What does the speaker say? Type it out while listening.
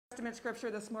Testament scripture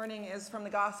this morning is from the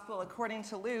Gospel according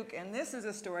to Luke, and this is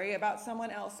a story about someone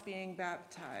else being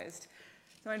baptized.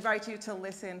 So I invite you to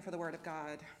listen for the word of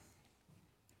God.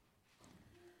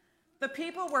 The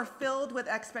people were filled with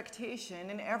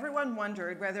expectation, and everyone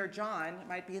wondered whether John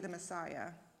might be the Messiah.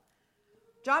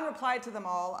 John replied to them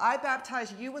all, "I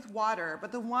baptize you with water,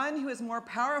 but the one who is more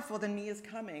powerful than me is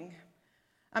coming.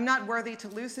 I'm not worthy to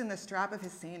loosen the strap of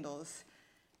his sandals.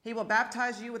 He will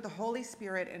baptize you with the Holy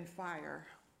Spirit and fire.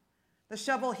 The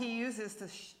shovel he uses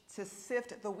to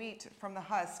sift the wheat from the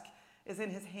husk is in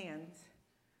his hands.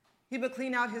 He will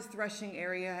clean out his threshing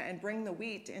area and bring the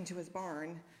wheat into his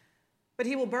barn, but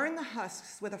he will burn the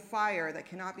husks with a fire that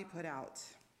cannot be put out."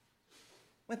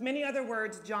 With many other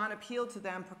words, John appealed to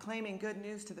them, proclaiming good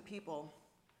news to the people.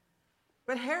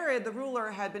 But Herod, the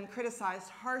ruler, had been criticized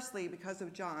harshly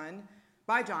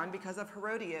by John because of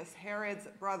Herodias, Herod's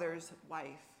brother's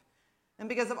wife, and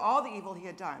because of all the evil he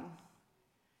had done.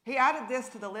 He added this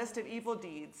to the list of evil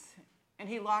deeds, and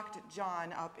he locked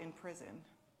John up in prison.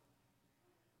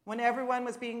 When everyone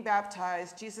was being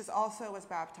baptized, Jesus also was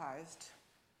baptized.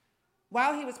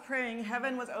 While he was praying,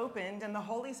 heaven was opened, and the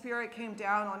Holy Spirit came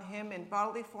down on him in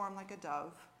bodily form like a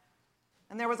dove.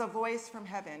 And there was a voice from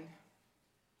heaven,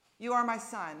 "You are my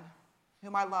son,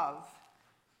 whom I love.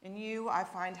 In you I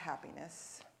find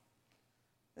happiness."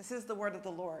 This is the word of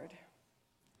the Lord.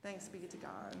 Thanks be to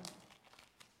God.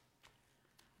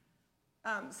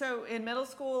 So in middle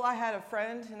school, I had a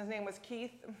friend, and his name was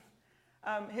Keith.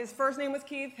 His first name was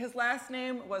Keith. His last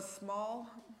name was Small,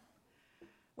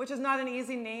 which is not an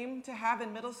easy name to have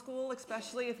in middle school,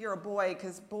 especially if you're a boy,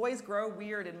 because boys grow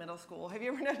weird in middle school. Have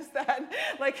you ever noticed that?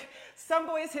 Like, some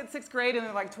boys hit 6th grade and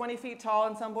they're like 20 feet tall,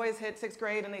 and some boys hit 6th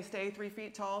grade and they stay 3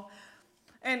 feet tall.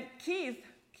 And Keith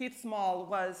Small,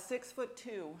 was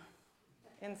 6'2"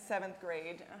 in 7th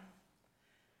grade.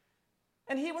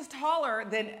 And he was taller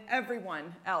than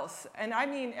everyone else. And I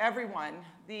mean everyone.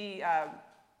 Me,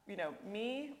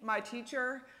 my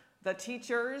teacher, the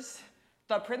teachers,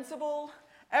 the principal,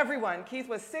 everyone. Keith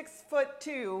was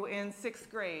 6'2" in 6th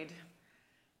grade.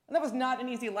 And that was not an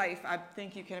easy life, I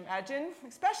think you can imagine,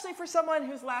 especially for someone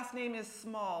whose last name is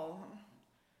Small.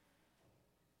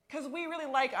 Because we really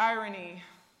like irony.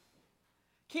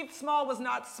 Keith Small was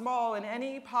not small in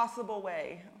any possible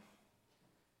way.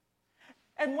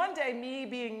 And one day, me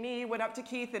being me, went up to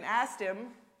Keith and asked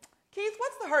him, "Keith,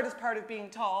 what's the hardest part of being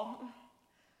tall?"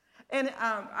 And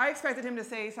I expected him to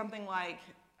say something like,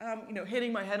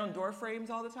 hitting my head on door frames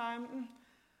all the time,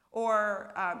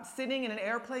 or sitting in an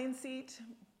airplane seat,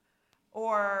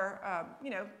 or,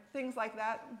 things like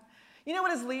that. You know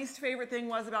what his least favorite thing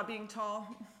was about being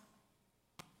tall?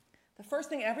 The first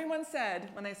thing everyone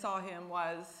said when they saw him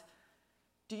was,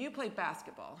 "Do you play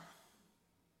basketball?"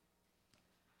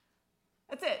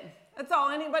 That's it. That's all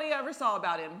anybody ever saw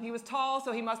about him. He was tall,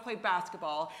 so he must play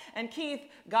basketball. And Keith,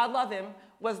 God love him,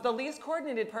 was the least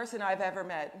coordinated person I've ever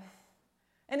met.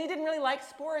 And he didn't really like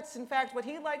sports. In fact, what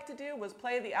he liked to do was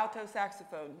play the alto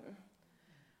saxophone,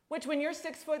 which when you're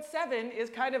 6'7" is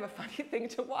kind of a funny thing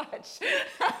to watch,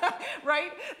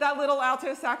 right? That little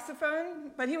alto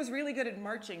saxophone. But he was really good at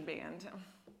marching band,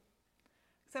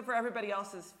 except for everybody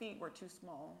else's feet were too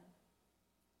small.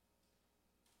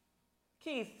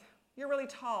 "Keith, you're really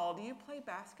tall. Do you play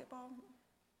basketball?"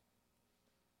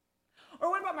 Or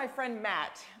what about my friend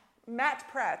Matt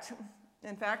Pratt,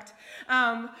 in fact,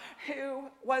 who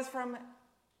was from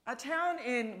a town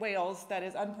in Wales that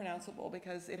is unpronounceable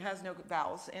because it has no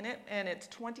vowels in it, and it's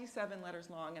 27 letters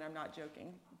long, and I'm not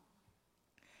joking.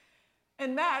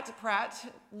 And Matt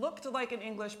Pratt looked like an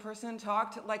English person,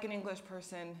 talked like an English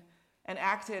person, and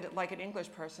acted like an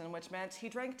English person, which meant he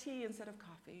drank tea instead of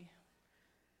coffee.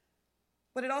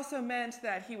 But it also meant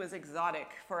that he was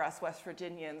exotic for us West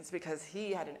Virginians because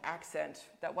he had an accent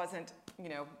that wasn't,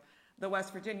 the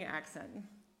West Virginia accent.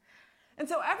 And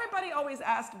so everybody always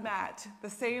asked Matt the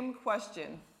same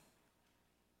question: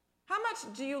 "How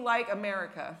much do you like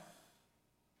America?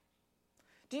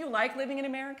 Do you like living in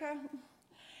America?"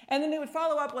 And then they would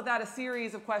follow up with that a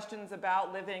series of questions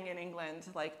about living in England,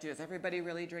 like, does everybody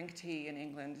really drink tea in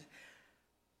England?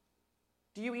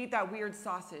 Do you eat that weird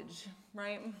sausage,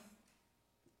 right?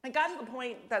 It got to the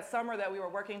point that summer that we were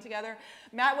working together,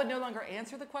 Matt would no longer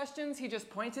answer the questions, he just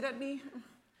pointed at me,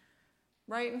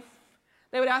 right?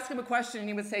 They would ask him a question and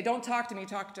he would say, "Don't talk to me,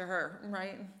 talk to her,"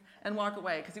 right? And walk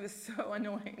away because he was so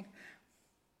annoying.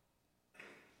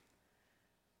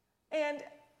 And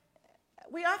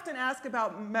we often ask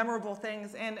about memorable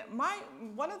things, and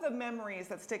one of the memories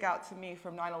that stick out to me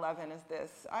from 9/11 is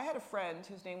this. I had a friend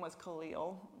whose name was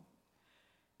Khalil.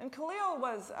 And Khalil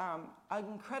was an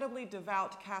incredibly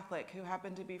devout Catholic who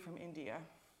happened to be from India.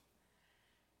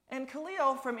 And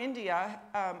Khalil from India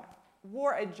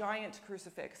wore a giant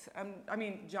crucifix.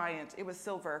 Giant. It was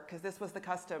silver, because this was the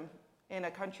custom in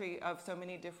a country of so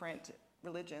many different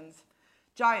religions.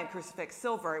 Giant crucifix,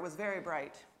 silver. It was very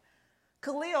bright.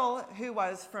 Khalil, who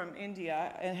was from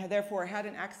India and therefore had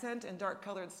an accent and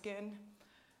dark-colored skin,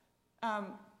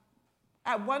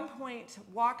 at one point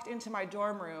walked into my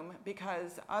dorm room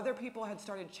because other people had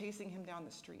started chasing him down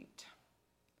the street.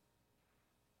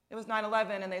 It was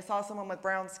 9/11, and they saw someone with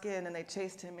brown skin, and they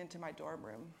chased him into my dorm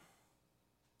room.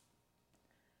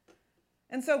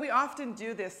 And so we often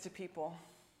do this to people,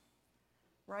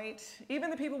 right? Even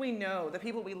the people we know, the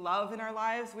people we love in our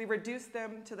lives, we reduce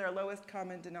them to their lowest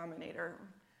common denominator.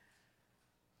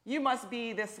 You must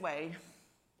be this way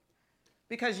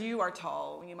because you are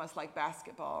tall and you must like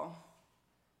basketball.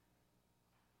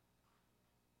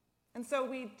 And so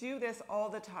we do this all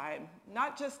the time,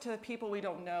 not just to people we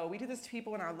don't know. We do this to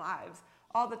people in our lives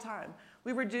all the time.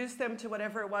 We reduce them to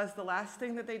whatever it was the last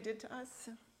thing that they did to us.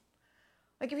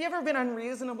 Like, have you ever been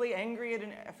unreasonably angry at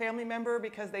a family member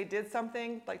because they did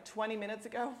something like 20 minutes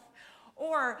ago?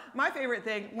 Or my favorite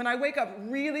thing, when I wake up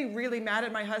really, really mad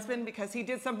at my husband because he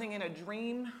did something in a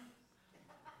dream,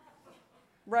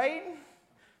 right?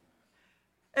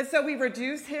 And so we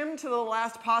reduce him to the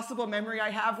last possible memory I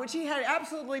have, which he had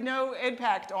absolutely no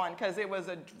impact on because it was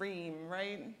a dream,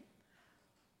 right?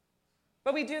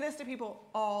 But we do this to people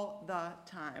all the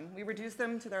time. We reduce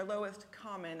them to their lowest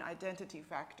common identity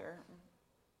factor.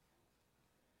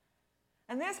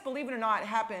 And this, believe it or not,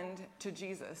 happened to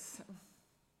Jesus.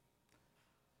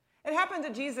 It happened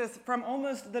to Jesus from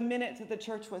almost the minute that the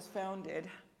church was founded.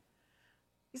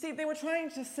 You see, they were trying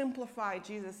to simplify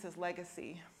Jesus'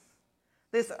 legacy.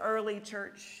 This early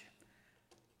church.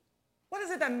 What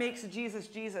is it that makes Jesus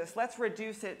Jesus? Let's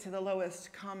reduce it to the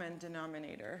lowest common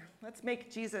denominator. Let's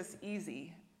make Jesus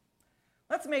easy.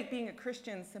 Let's make being a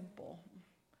Christian simple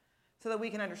so that we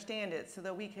can understand it, so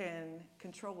that we can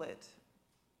control it.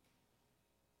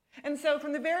 And so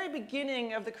from the very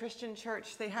beginning of the Christian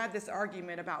church, they had this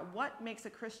argument about what makes a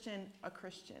Christian a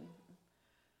Christian.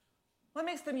 What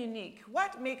makes them unique?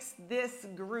 What makes this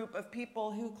group of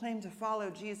people who claim to follow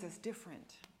Jesus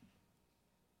different?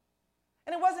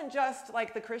 And it wasn't just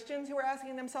like the Christians who were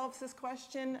asking themselves this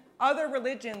question. Other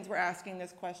religions were asking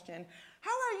this question.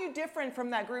 How are you different from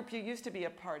that group you used to be a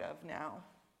part of now?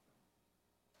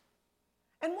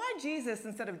 And why Jesus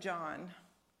instead of John?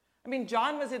 I mean,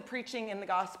 John was preaching in the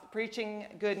gospel, preaching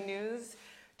good news.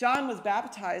 John was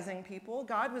baptizing people.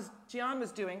 John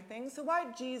was doing things. So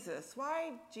why Jesus?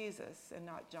 Why Jesus and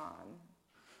not John?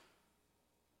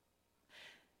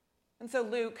 And so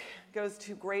Luke goes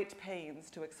to great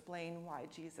pains to explain why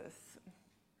Jesus.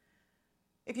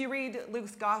 If you read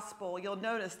Luke's gospel, you'll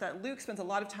notice that Luke spends a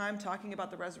lot of time talking about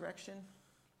the resurrection.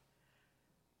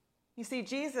 You see,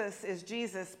 Jesus is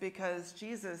Jesus because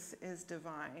Jesus is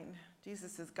divine.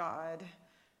 Jesus is God.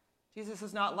 Jesus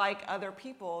is not like other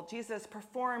people. Jesus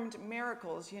performed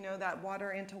miracles. You know that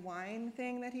water into wine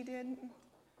thing that he did?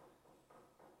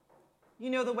 You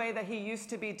know the way that he used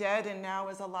to be dead and now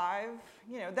is alive?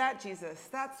 You know, that Jesus.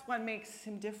 That's what makes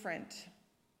him different.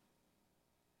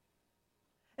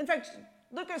 In fact,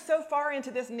 Luke goes so far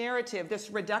into this narrative, this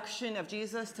reduction of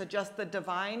Jesus to just the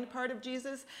divine part of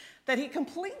Jesus, that he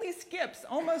completely skips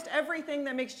almost everything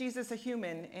that makes Jesus a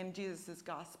human in Jesus'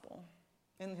 gospel,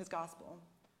 in his gospel.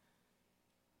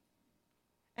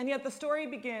 And yet the story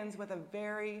begins with a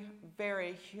very,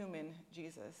 very human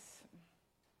Jesus.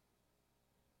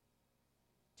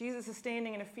 Jesus is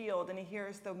standing in a field and he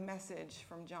hears the message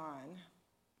from John.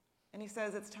 And he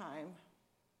says, it's time.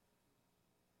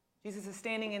 Jesus is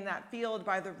standing in that field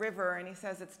by the river and he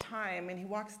says, it's time. And he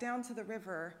walks down to the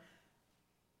river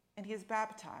and he is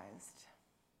baptized.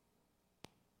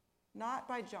 Not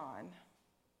by John,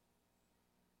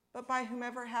 but by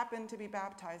whomever happened to be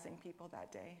baptizing people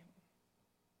that day.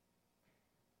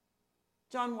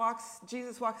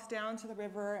 Jesus walks down to the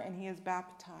river and he is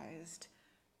baptized.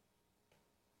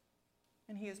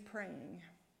 And he is praying.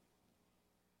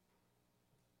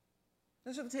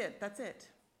 That's it. That's it.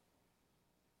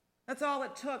 That's all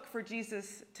it took for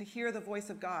Jesus to hear the voice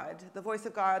of God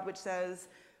which says,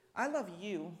 I love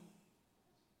you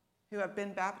who have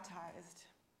been baptized.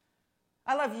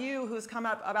 I love you who's come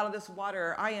up out of this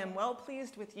water. I am well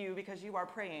pleased with you because you are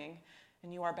praying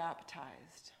and you are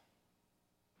baptized.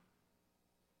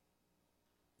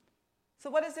 So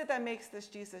what is it that makes this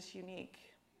Jesus unique?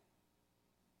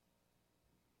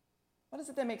 What is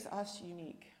it that makes us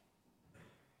unique?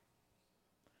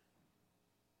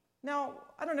 Now,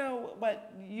 I don't know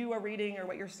what you are reading or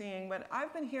what you're seeing, but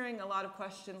I've been hearing a lot of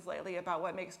questions lately about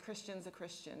what makes Christians a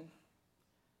Christian.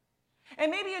 And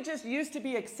maybe it just used to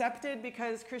be accepted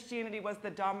because Christianity was the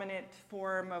dominant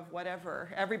form of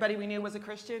whatever. Everybody we knew was a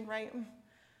Christian, right?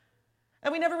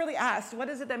 And we never really asked, what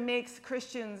is it that makes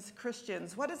Christians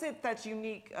Christians? What is it that's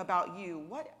unique about you?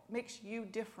 What makes you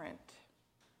different?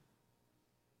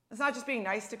 It's not just being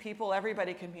nice to people.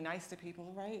 Everybody can be nice to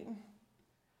people, right?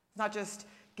 It's not just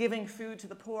giving food to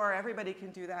the poor. Everybody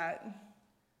can do that.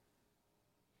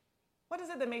 What is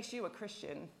it that makes you a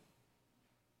Christian?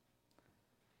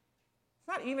 It's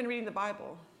not even reading the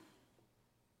Bible.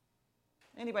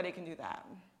 Anybody can do that.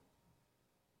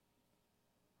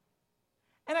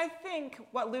 And I think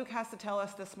what Luke has to tell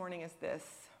us this morning is this,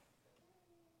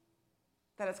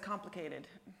 that it's complicated.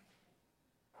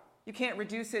 You can't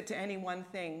reduce it to any one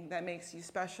thing that makes you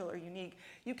special or unique.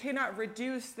 You cannot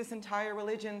reduce this entire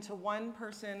religion to one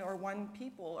person or one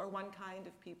people or one kind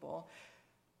of people.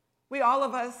 All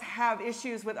of us have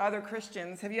issues with other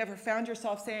Christians. Have you ever found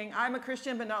yourself saying, I'm a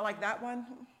Christian, but not like that one?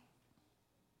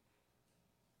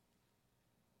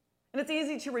 And it's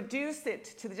easy to reduce it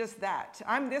to just that.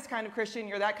 I'm this kind of Christian,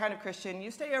 you're that kind of Christian,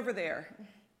 you stay over there.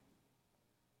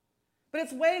 But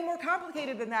it's way more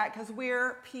complicated than that because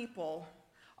we're people.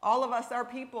 All of us are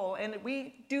people, and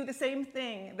we do the same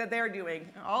thing that they're doing.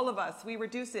 All of us, we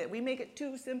reduce it. We make it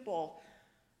too simple.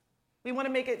 We want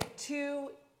to make it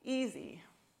too easy.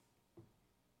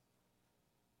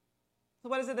 So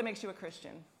what is it that makes you a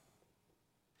Christian?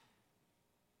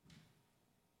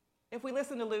 If we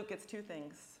listen to Luke, it's two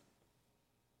things.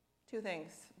 Two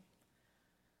things.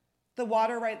 The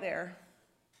water right there,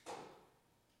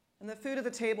 and the food at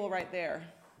the table right there,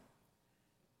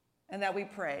 and that we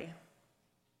pray.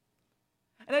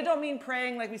 And I don't mean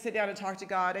praying like we sit down and talk to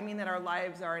God. I mean that our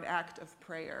lives are an act of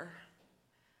prayer.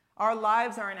 Our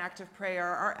lives are an act of prayer.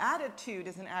 Our attitude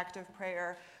is an act of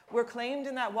prayer. We're claimed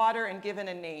in that water and given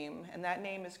a name, and that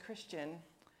name is Christian.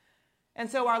 And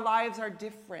so our lives are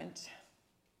different.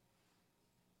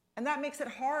 And that makes it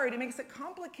hard. It makes it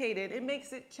complicated. It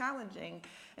makes it challenging.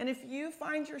 And if you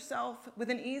find yourself with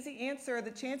an easy answer,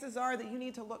 the chances are that you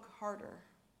need to look harder.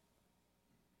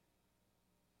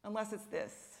 Unless it's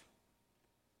this,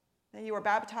 that you are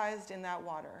baptized in that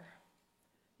water,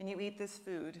 and you eat this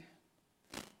food,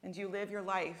 and you live your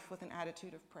life with an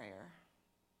attitude of prayer.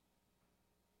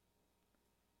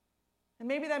 And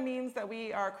maybe that means that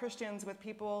we are Christians with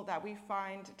people that we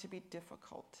find to be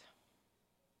difficult.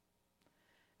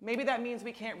 Maybe that means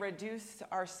we can't reduce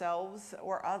ourselves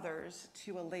or others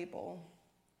to a label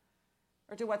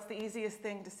or to what's the easiest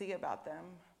thing to see about them.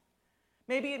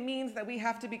 Maybe it means that we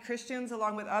have to be Christians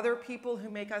along with other people who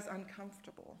make us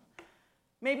uncomfortable.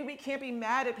 Maybe we can't be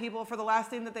mad at people for the last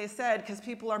thing that they said because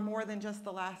people are more than just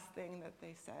the last thing that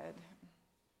they said.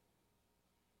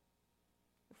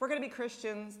 If we're going to be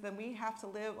Christians, then we have to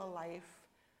live a life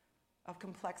of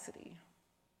complexity.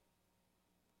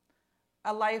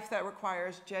 A life that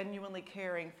requires genuinely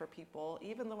caring for people,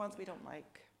 even the ones we don't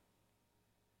like.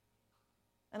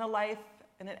 And a life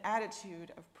and an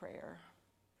attitude of prayer.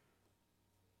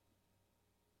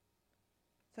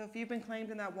 So if you've been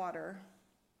claimed in that water,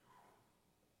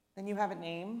 then you have a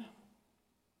name,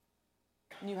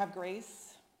 and you have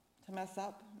grace to mess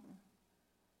up,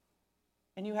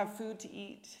 and you have food to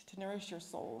eat to nourish your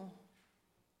soul,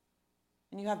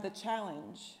 and you have the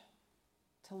challenge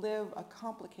to live a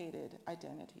complicated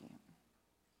identity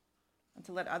and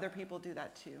to let other people do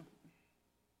that too.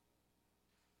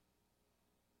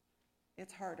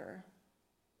 It's harder,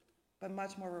 but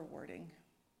much more rewarding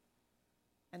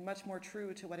and much more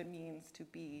true to what it means to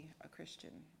be a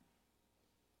Christian.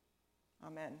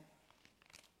 Amen.